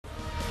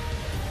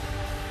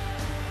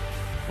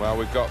Well,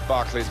 we've got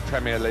Barclays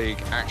Premier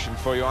League action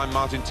for you. I'm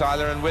Martin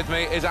Tyler, and with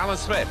me is Alan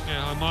Smith.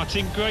 Yeah, hi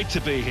Martin, great to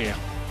be here.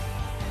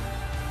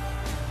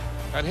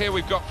 And here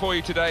we've got for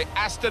you today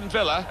Aston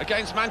Villa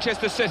against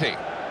Manchester City.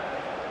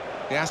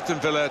 The Aston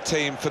Villa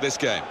team for this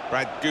game.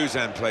 Brad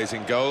Guzan plays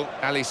in goal.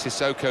 Ali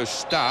Sissoko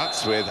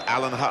starts with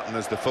Alan Hutton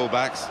as the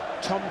fullbacks.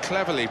 Tom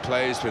Cleverley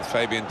plays with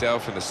Fabian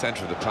Delph in the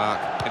centre of the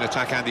park. In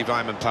attack, Andy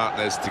Weimann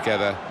partners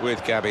together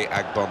with Gabi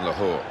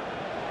Agbon-Lahore.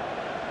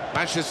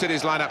 Manchester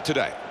City's lineup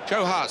today.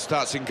 Joe Hart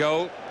starts in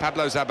goal.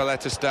 Pablo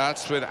Zabaleta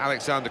starts with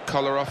Alexander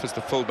Kolarov as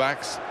the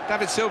fullbacks.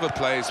 David Silva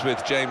plays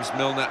with James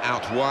Milner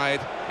out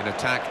wide. In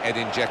attack,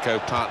 Edin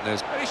Dzeko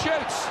partners. And he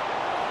shoots!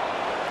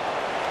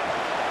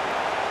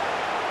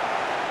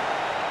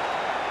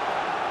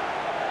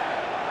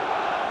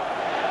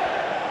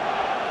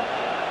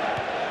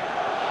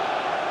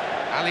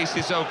 Ali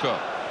Sissoko.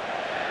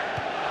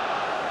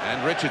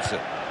 And Richardson.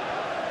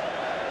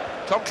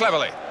 Tom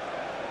Cleverley.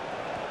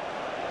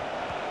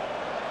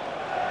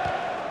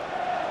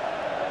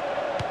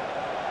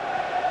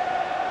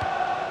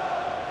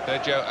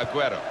 Sergio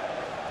Aguero.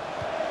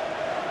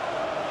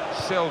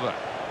 Silva,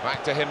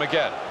 back to him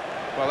again.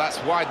 Well,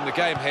 that's widened the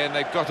game here, and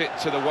they've got it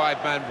to the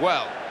wide man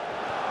well.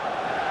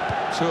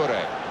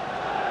 Toure.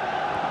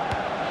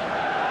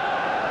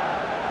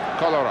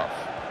 Kolarov.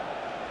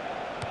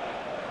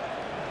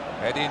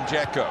 Edin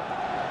Dzeko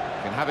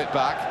can have it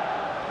back.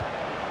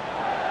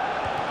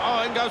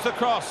 Oh, in goes the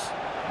cross.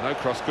 No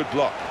cross, good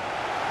block.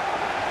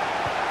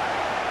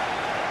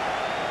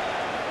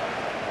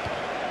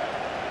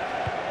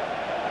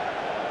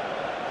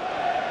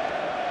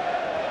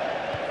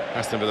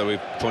 Aston Villa, we've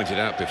pointed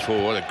out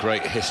before, what a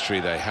great history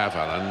they have,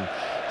 Alan.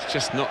 It's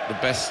just not the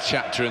best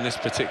chapter in this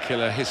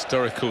particular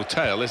historical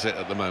tale, is it,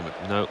 at the moment?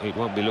 No, it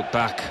won't be looked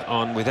back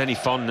on with any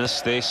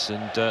fondness, this.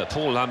 And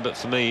Paul Lambert,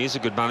 for me, is a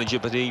good manager,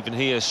 but even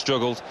he has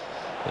struggled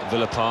at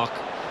Villa Park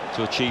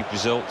to achieve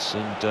results,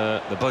 and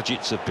the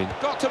budgets have been...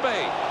 Got to be!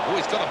 Oh,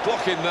 he's got a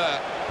block in there.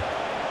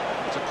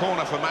 It's a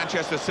corner for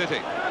Manchester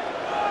City.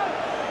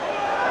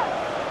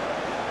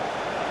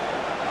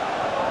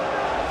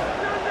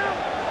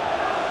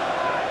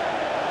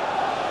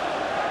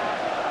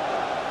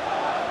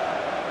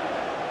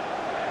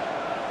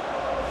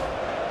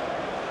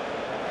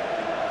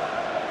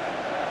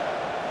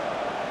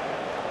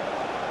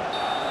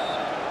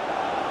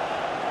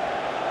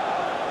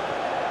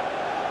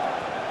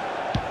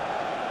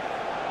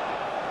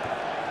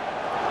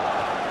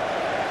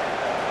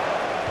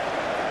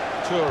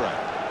 Toure.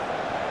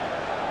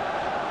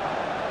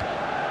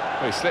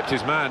 Oh, he slipped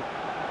his man.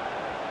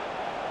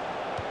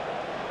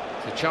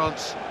 It's a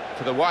chance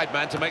for the wide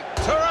man to make...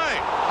 Toure!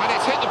 And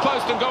it's hit the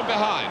post and gone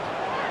behind.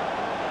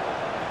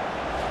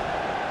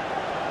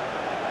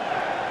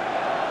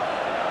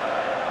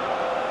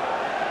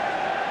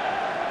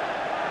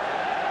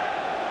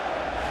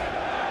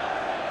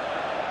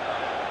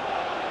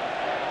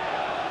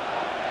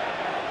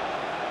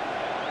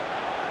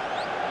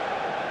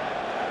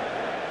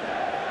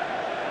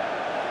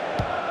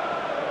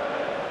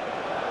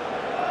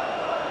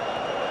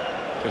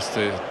 Just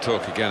to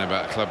talk again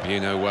about a club you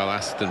know well,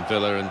 Aston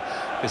Villa, and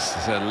this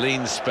is a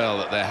lean spell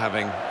that they're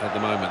having at the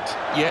moment.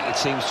 Yeah, it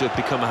seems to have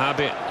become a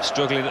habit,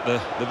 struggling at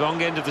the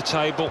wrong end of the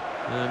table,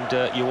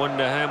 and you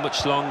wonder how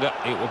much longer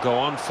it will go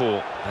on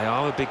for. They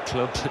are a big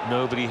club, but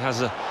nobody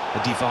has a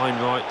divine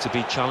right to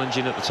be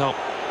challenging at the top.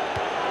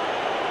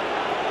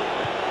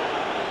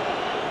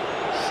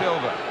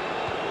 Silva.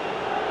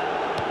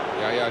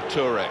 Yaya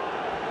Toure.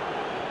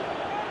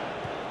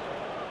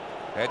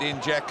 Edin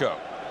Dzeko.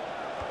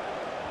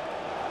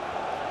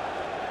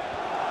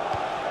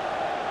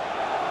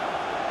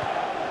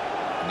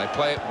 And they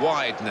play it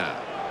wide now.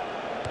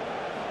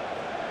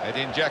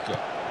 Edin Dzeko.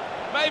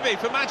 Maybe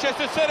for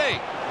Manchester City.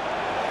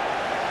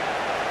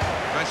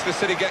 Manchester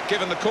City get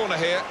given the corner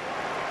here.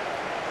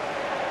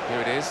 Here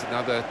it is,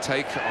 another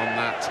take on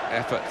that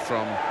effort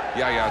from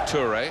Yaya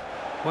Toure.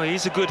 Well,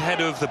 he's a good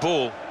header of the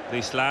ball,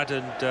 this lad,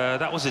 and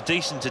that was a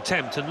decent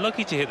attempt, and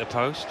lucky to hit the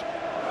post.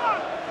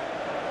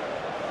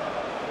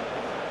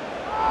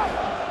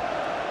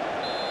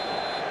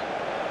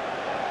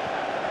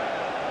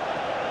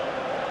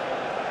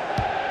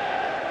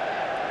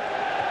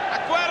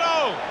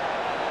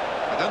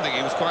 I don't think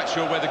he was quite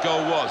sure where the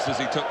goal was as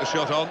he took the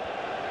shot on.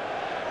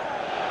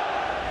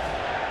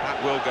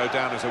 That will go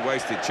down as a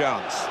wasted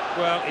chance.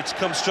 Well, it's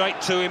come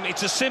straight to him.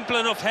 It's a simple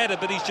enough header,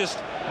 but he's just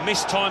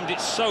mistimed it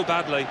so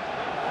badly.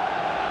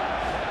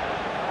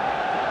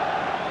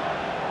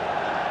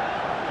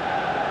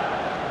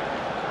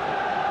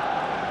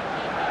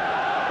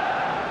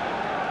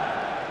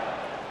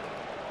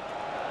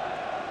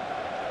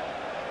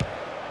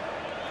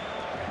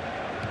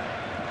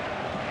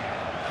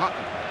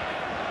 Hutton.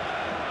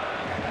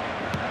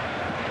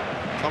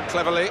 Tom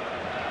Cleverley.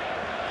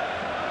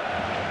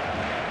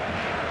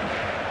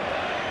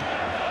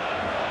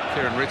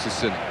 Kieran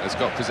Richardson has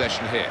got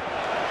possession here.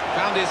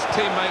 Found his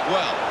teammate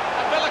well.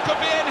 And Villa could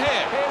be in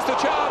here. Here's the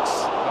chance.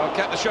 Oh,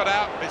 kept the shot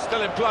out. It's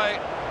still in play.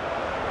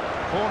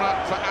 Corner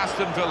for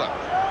Aston Villa.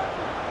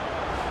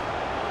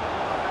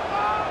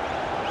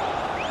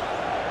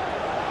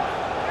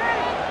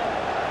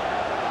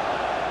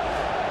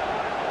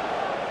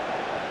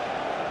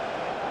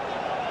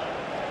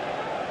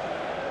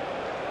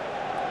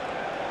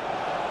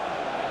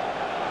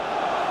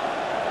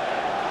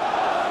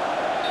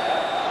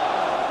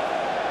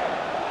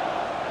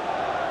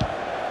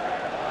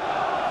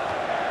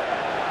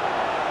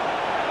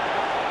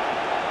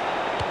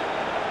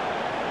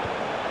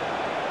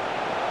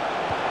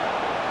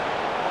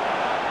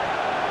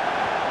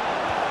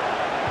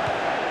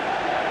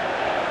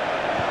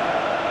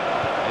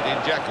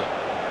 Dzeko.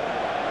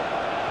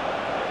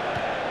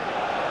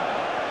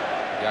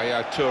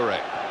 Yaya Toure.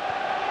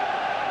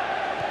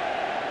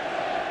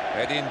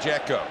 Edin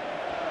Dzeko.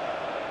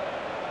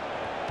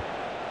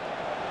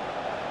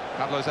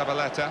 Pablo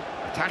Zabaleta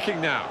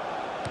attacking now.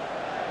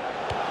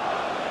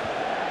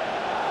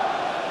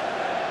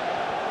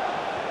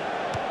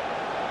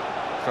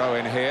 Throw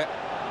in here.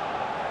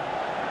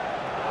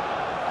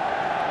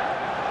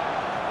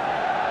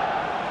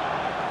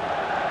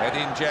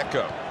 Edin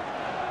Dzeko.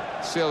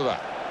 Silva.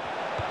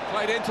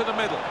 Played into the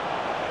middle.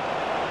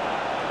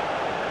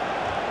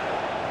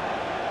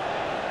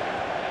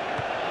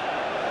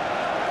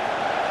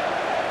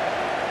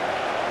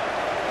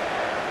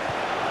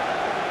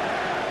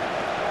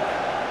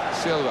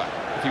 Silva.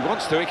 If he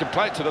wants to, he can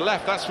play it to the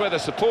left. That's where the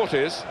support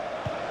is.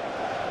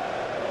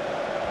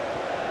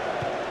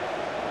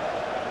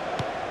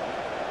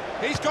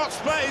 He's got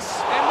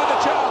space. In with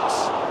a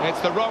chance.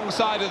 It's the wrong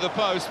side of the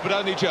post, but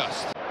only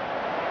just.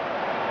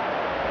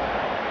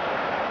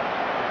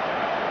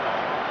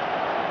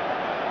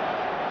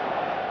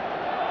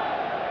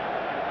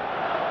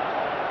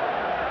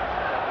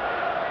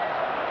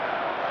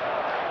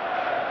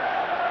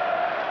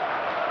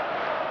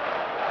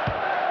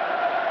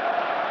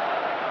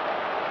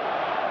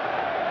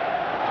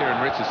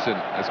 Richardson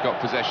has got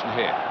possession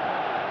here.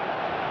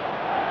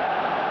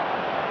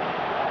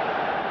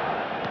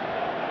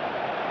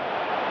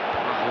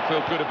 Well, we'll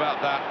feel good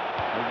about that.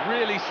 A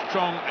really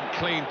strong and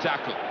clean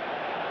tackle.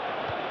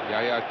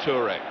 Yaya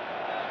Toure.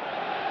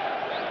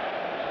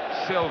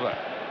 Silva.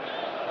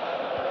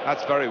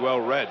 That's very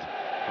well read,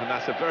 and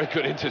that's a very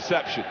good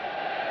interception.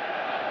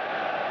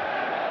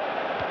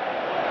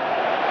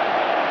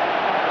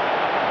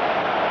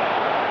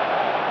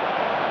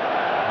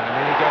 And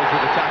here he goes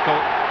with the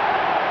tackle.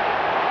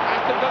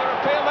 Aston Villa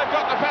appeal, they've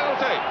got the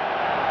penalty.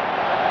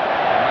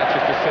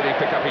 Manchester City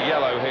pick up a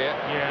yellow here.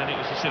 Yeah, and it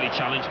was a silly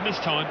challenge,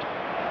 mistimed.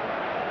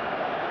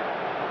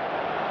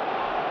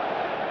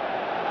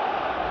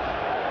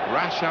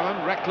 Rash,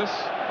 Alan, reckless.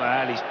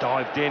 Well, he's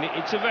dived in.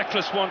 It's a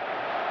reckless one.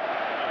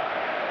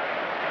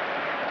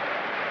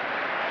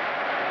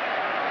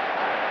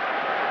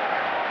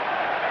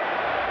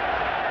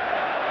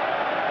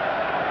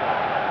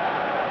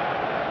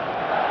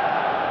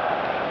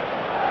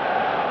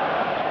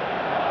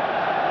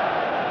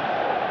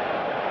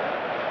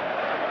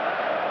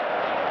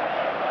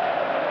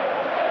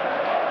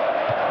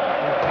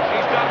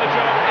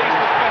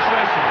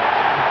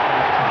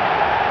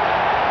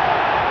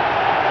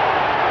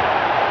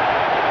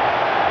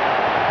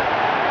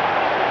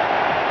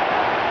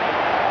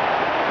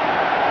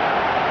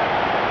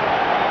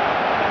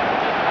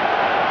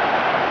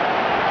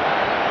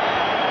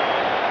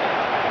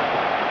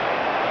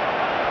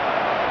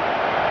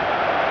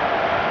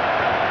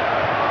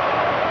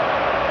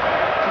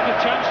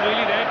 Chance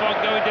really there by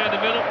going down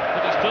the middle,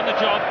 but he's done the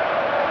job.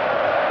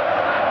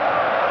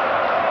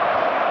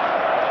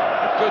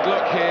 A good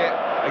look here,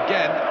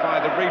 again, by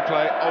the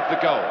replay of the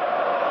goal.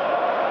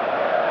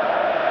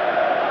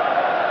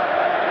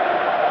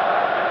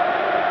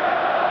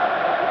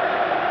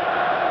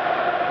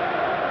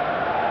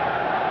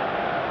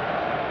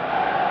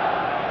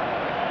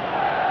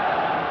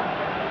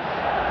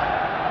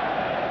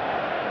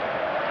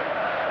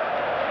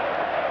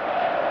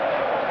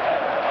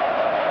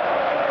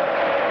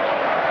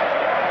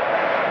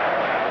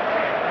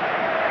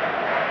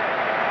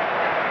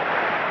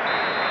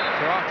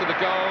 After the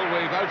goal,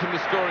 we've opened the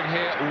scoring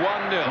here, 1-0.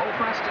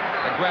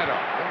 Aguero.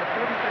 In the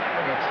 45th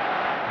minute,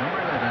 number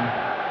 11,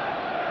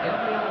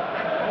 Gabriel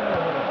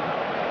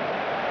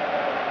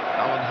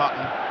Alan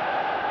Hutton.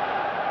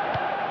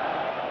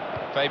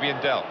 Fabian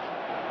Delph.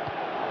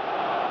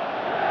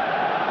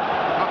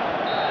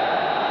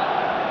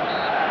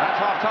 That's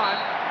half-time.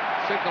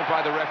 Signalled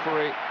by the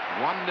referee,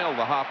 1-0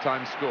 the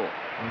half-time score.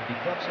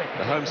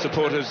 The home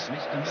supporters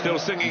still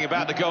singing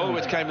about the goal,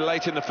 which came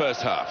late in the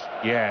first half.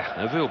 Yeah,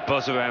 a real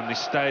buzz around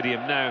this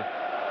stadium now.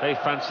 They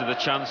fancy the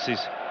chances,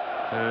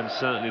 and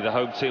certainly the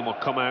home team will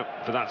come out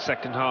for that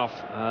second half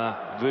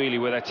really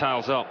with their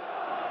tails up.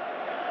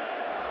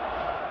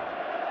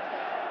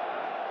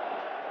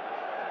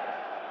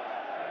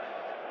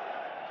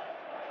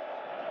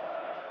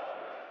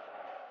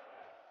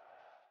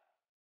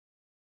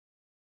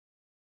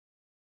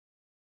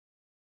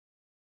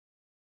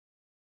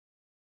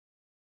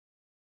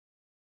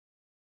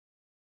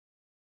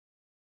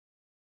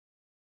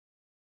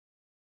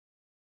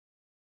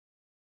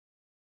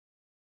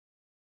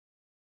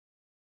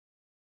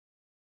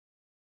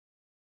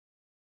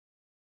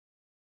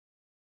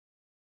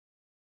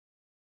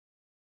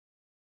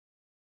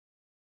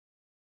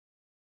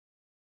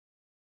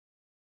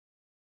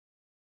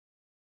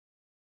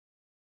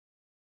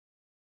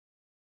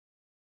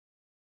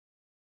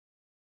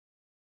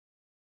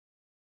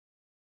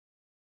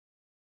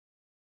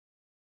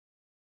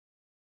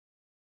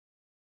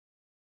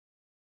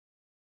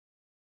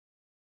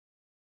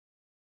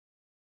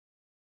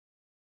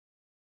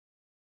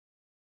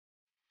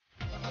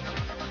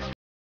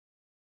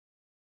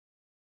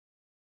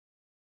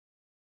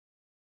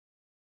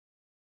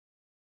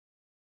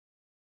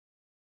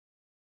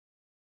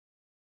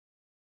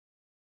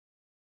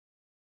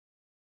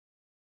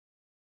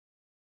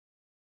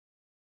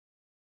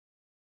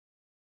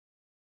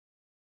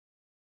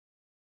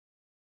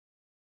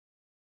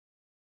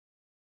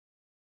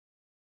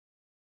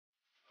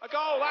 A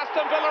goal,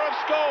 Aston Villa have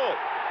scored.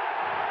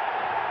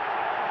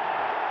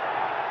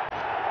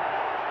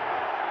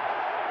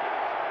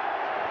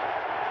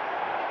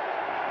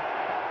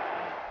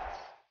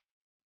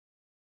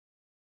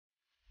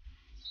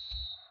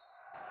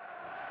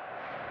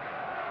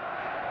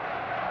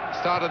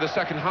 Start of the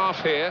second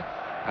half here,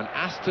 and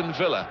Aston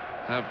Villa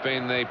have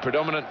been the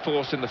predominant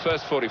force in the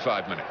first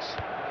 45 minutes.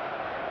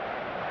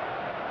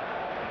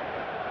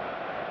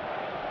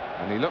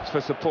 And he looks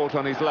for support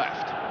on his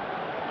left.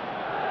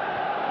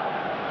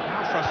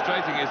 How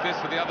frustrating is this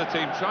for the other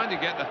team, trying to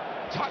get the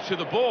touch of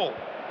the ball?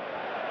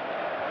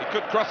 He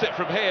could cross it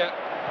from here.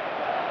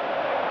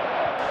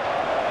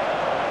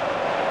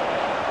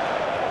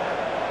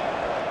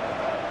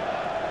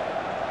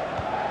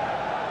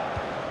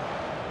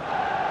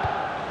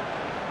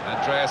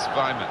 Andreas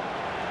Weimann.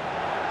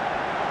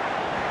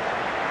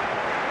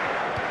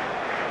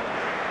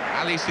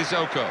 Ali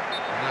Sissoko.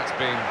 And that's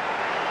been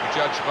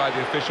judged by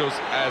the officials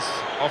as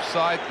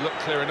offside. Looked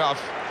clear enough.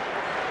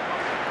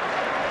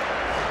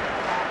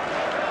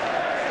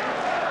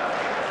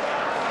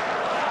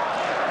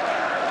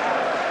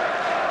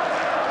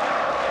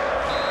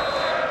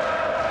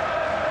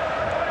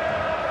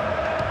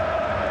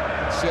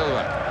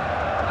 Silva.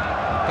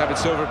 David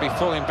Silva will be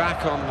falling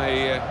back on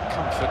the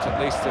comfort,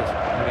 at least, of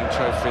winning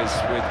trophies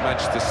with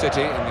Manchester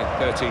City in the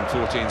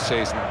 13-14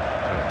 season,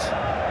 but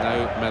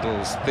no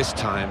medals this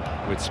time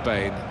with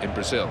Spain in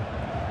Brazil.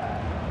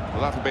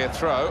 Well, that'll be a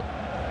throw.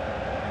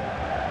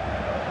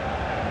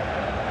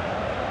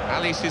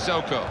 Ali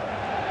Sissoko.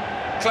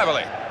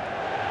 Cleverly.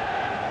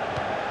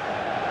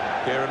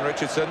 Kieran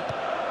Richardson.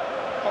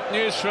 Hot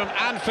news from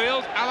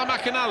Anfield, Alan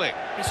McInally.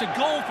 It's a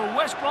goal for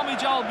West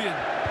Bromwich Albion.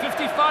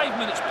 55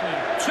 minutes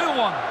played,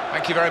 2-1.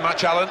 Thank you very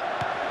much, Alan.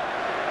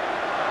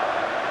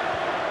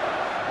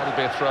 That'll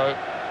be a throw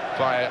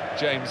via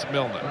James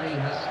Milner. Play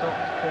has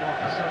stopped for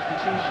a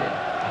substitution.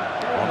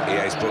 On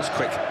EA Sports,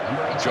 quick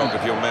jog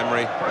of your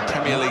memory. A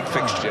Premier League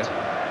fixture.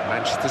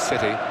 Manchester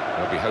City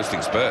will be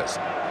hosting Spurs.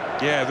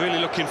 Yeah, really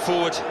looking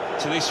forward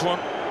to this one.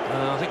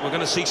 I think we're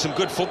going to see some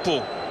good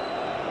football.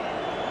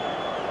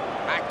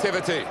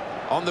 Activity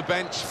on the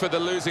bench for the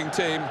losing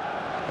team.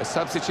 A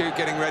substitute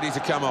getting ready to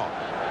come on.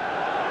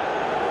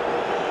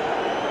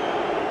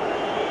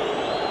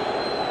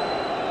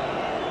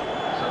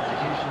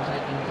 Substitution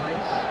taking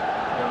place.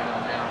 Going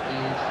on now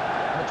is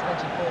number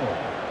 24.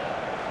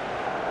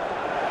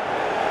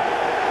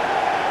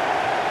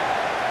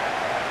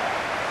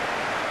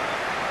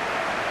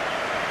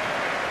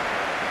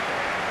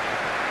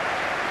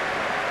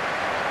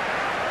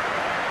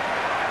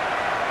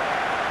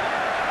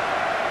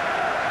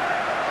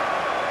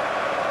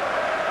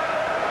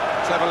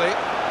 Cleverly.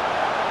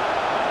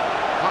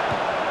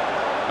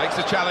 Makes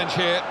a challenge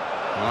here.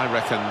 Well, I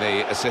reckon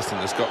the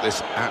assistant has got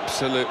this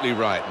absolutely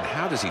right. And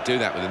how does he do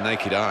that with a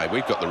naked eye?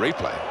 We've got the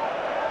replay.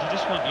 You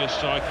just want your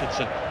striker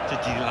to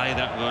delay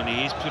that run.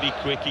 He is pretty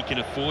quick. He can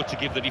afford to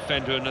give the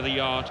defender another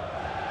yard.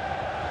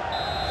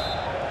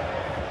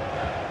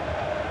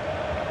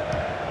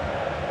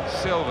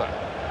 Silva.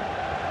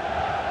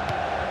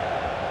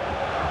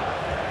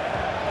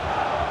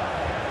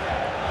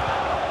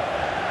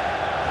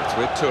 It's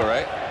with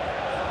Toure.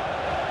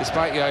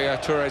 Despite Yaya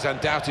Toure's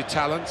undoubted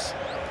talents,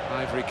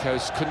 Ivory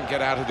Coast couldn't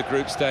get out of the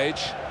group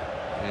stage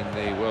in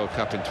the World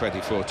Cup in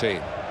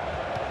 2014.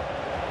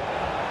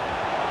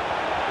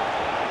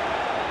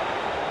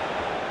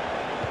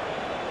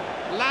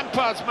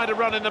 Lampard's made a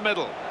run in the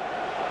middle.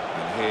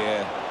 And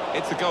here,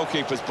 it's the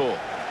goalkeeper's ball.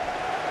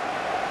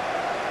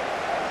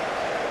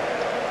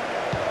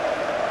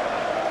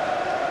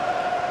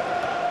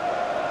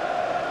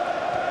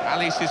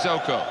 Ali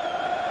Sissoko.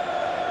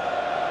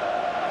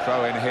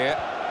 Throw in here.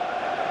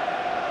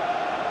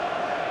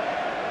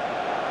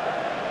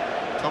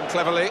 Tom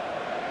Cleverly.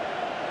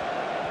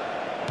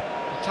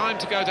 Time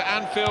to go to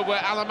Anfield,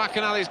 where Alan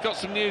McInally's got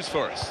some news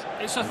for us.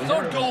 It's a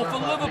third goal for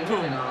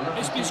Liverpool.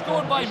 It's been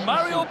scored by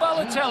Mario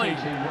Balotelli.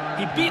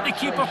 He beat the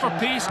keeper for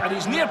pace at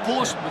his near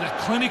post with a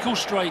clinical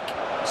strike.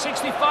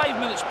 65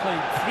 minutes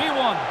played,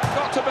 3-1.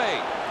 Got to be.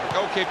 The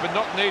goalkeeper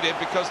not needed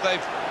because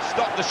they've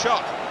stopped the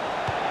shot.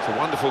 It's a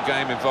wonderful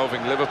game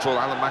involving Liverpool.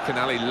 Alan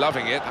McInally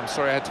loving it. I'm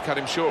sorry I had to cut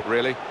him short,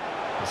 really.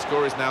 The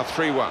score is now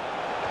 3-1.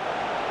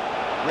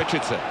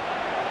 Richardson.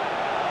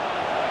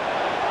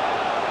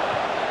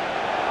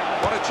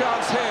 What a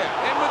chance here.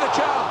 In with a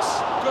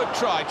chance. Good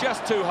try,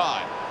 just too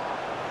high.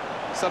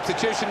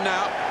 Substitution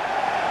now.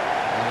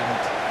 And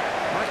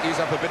might use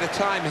up a bit of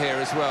time here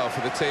as well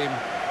for the team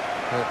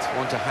that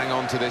want to hang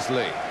on to this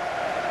lead.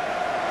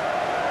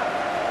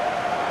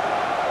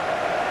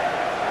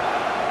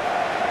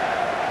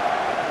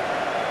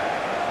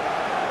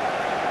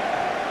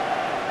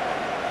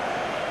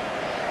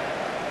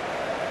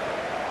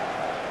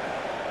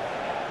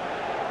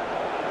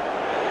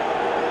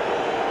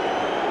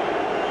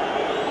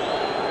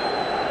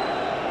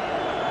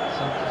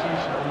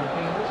 Substitution on the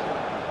field.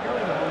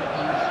 Going on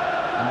is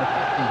number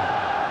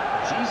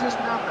 15. Jesus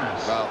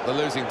Navas. Well, the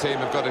losing team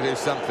have got to do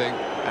something,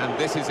 and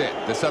this is it,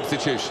 the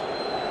substitution.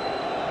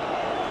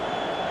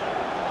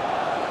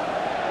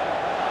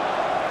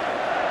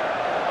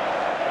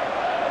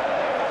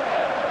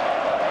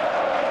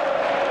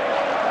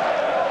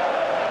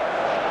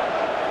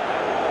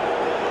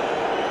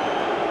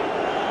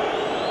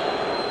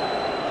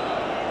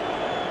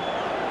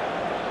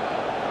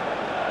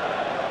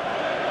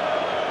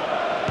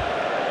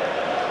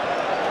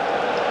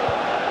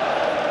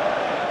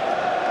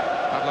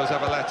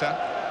 better.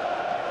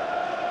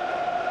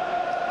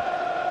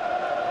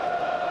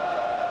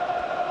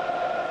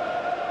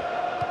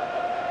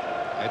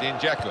 Edin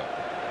Dzeko.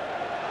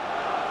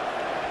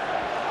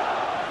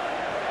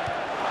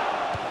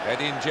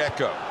 Edin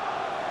Dzeko.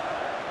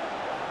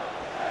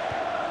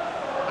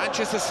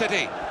 Manchester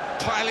City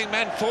piling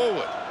men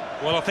forward.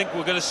 Well, I think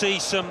we're going to see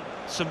some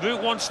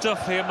Route 1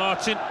 stuff here,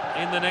 Martin,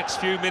 in the next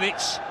few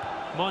minutes.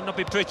 Might not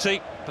be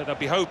pretty, but they'll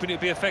be hoping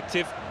it'll be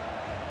effective.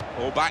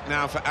 All back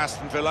now for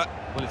Aston Villa.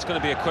 Well, it's going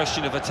to be a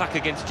question of attack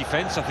against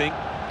defence, I think.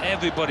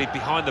 Everybody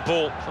behind the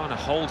ball trying to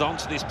hold on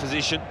to this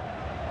position.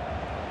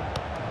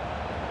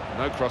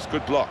 No cross,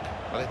 good block.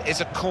 Well, it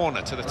is a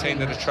corner to the team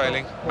that are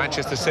trailing,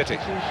 Manchester City.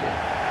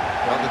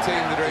 Well, the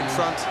team that are in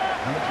front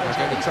are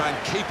going to try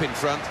and keep in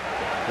front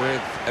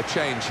with a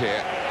change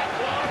here.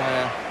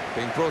 Player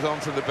being brought on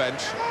from the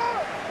bench.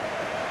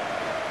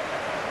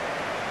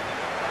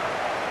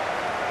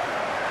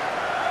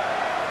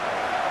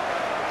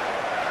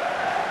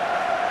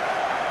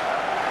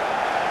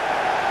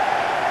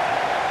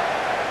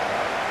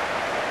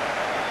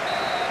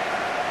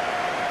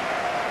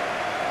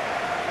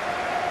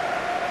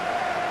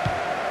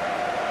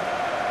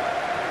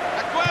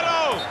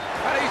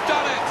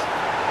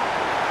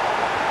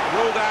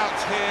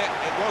 Out here,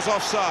 it was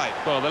offside.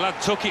 Well, the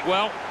lad took it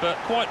well, but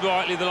quite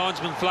rightly the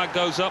linesman flag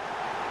goes up.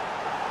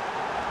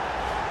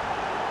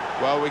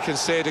 Well, we can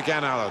see it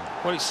again, Alan.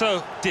 Well, it's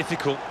so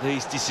difficult,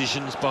 these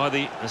decisions by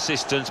the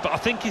assistants, but I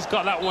think he's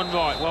got that one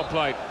right. Well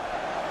played.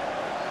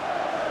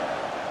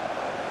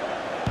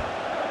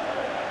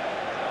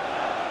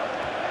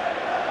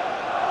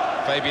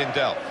 Fabian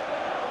Delph.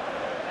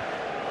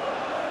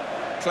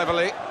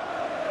 Cleverly.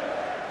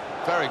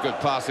 Very good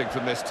passing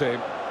from this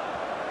team.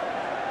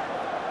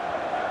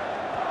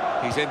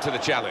 He's into the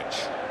challenge.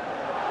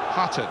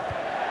 Hutton.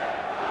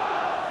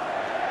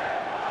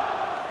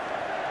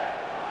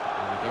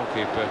 And the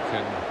goalkeeper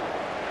can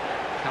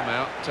come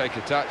out, take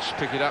a touch,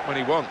 pick it up when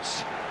he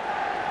wants.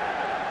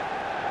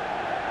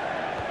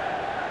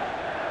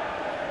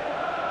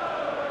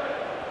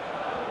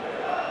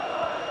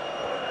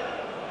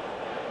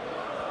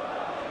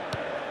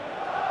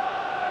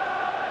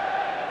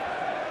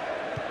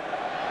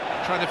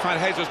 Trying to find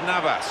Jesus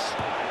Navas.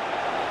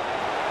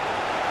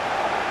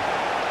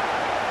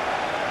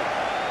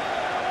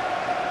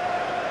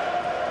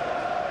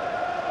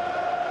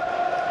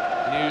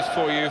 News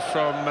for you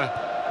from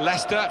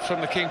Leicester,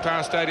 from the King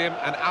Power Stadium,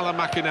 and Alan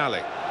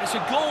McInally. It's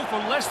a goal for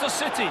Leicester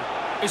City.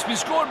 It's been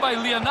scored by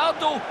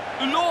Leonardo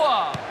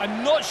Ulloa.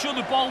 I'm not sure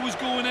the ball was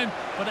going in,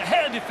 but it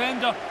hit a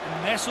defender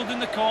and nestled in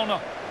the corner.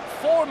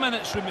 4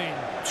 minutes remain.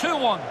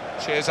 2-1.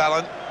 Cheers,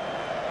 Alan.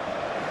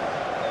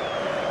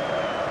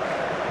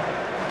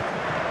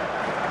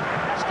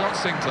 Scott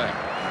Sinclair.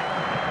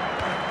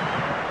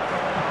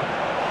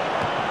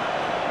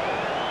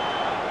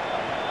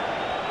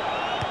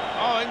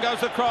 Oh, in goes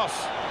the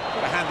cross.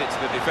 Got to hand it to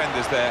the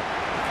defenders there,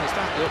 because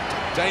that looked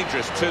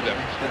dangerous to them.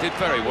 They did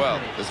very well.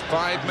 There's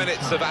 5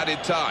 minutes of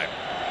added time.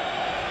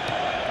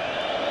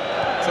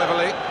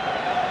 Cleverly.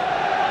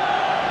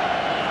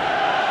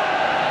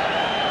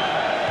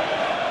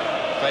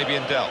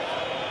 Fabian Delph.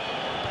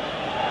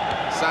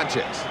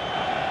 Sanchez.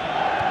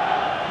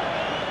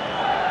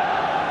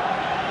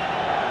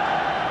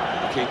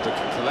 The keeper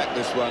can collect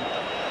this one.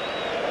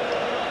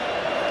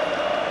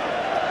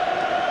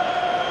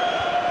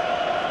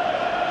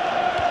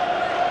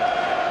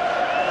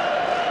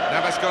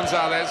 Navas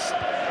Gonzalez.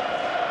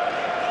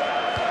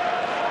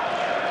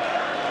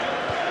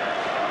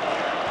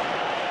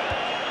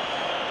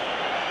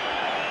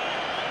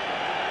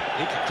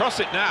 He can cross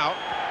it now.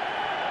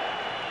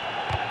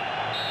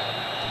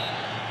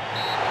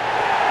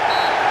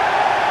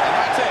 And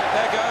that's it.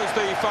 There goes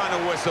the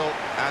final whistle.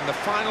 And the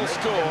final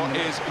score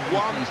is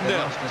 1-0. They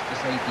asked us to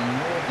say the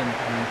northern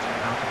route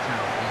out of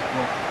town is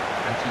blocked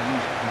and to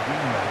use the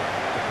green road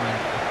to find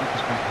the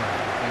quickest route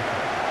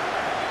home.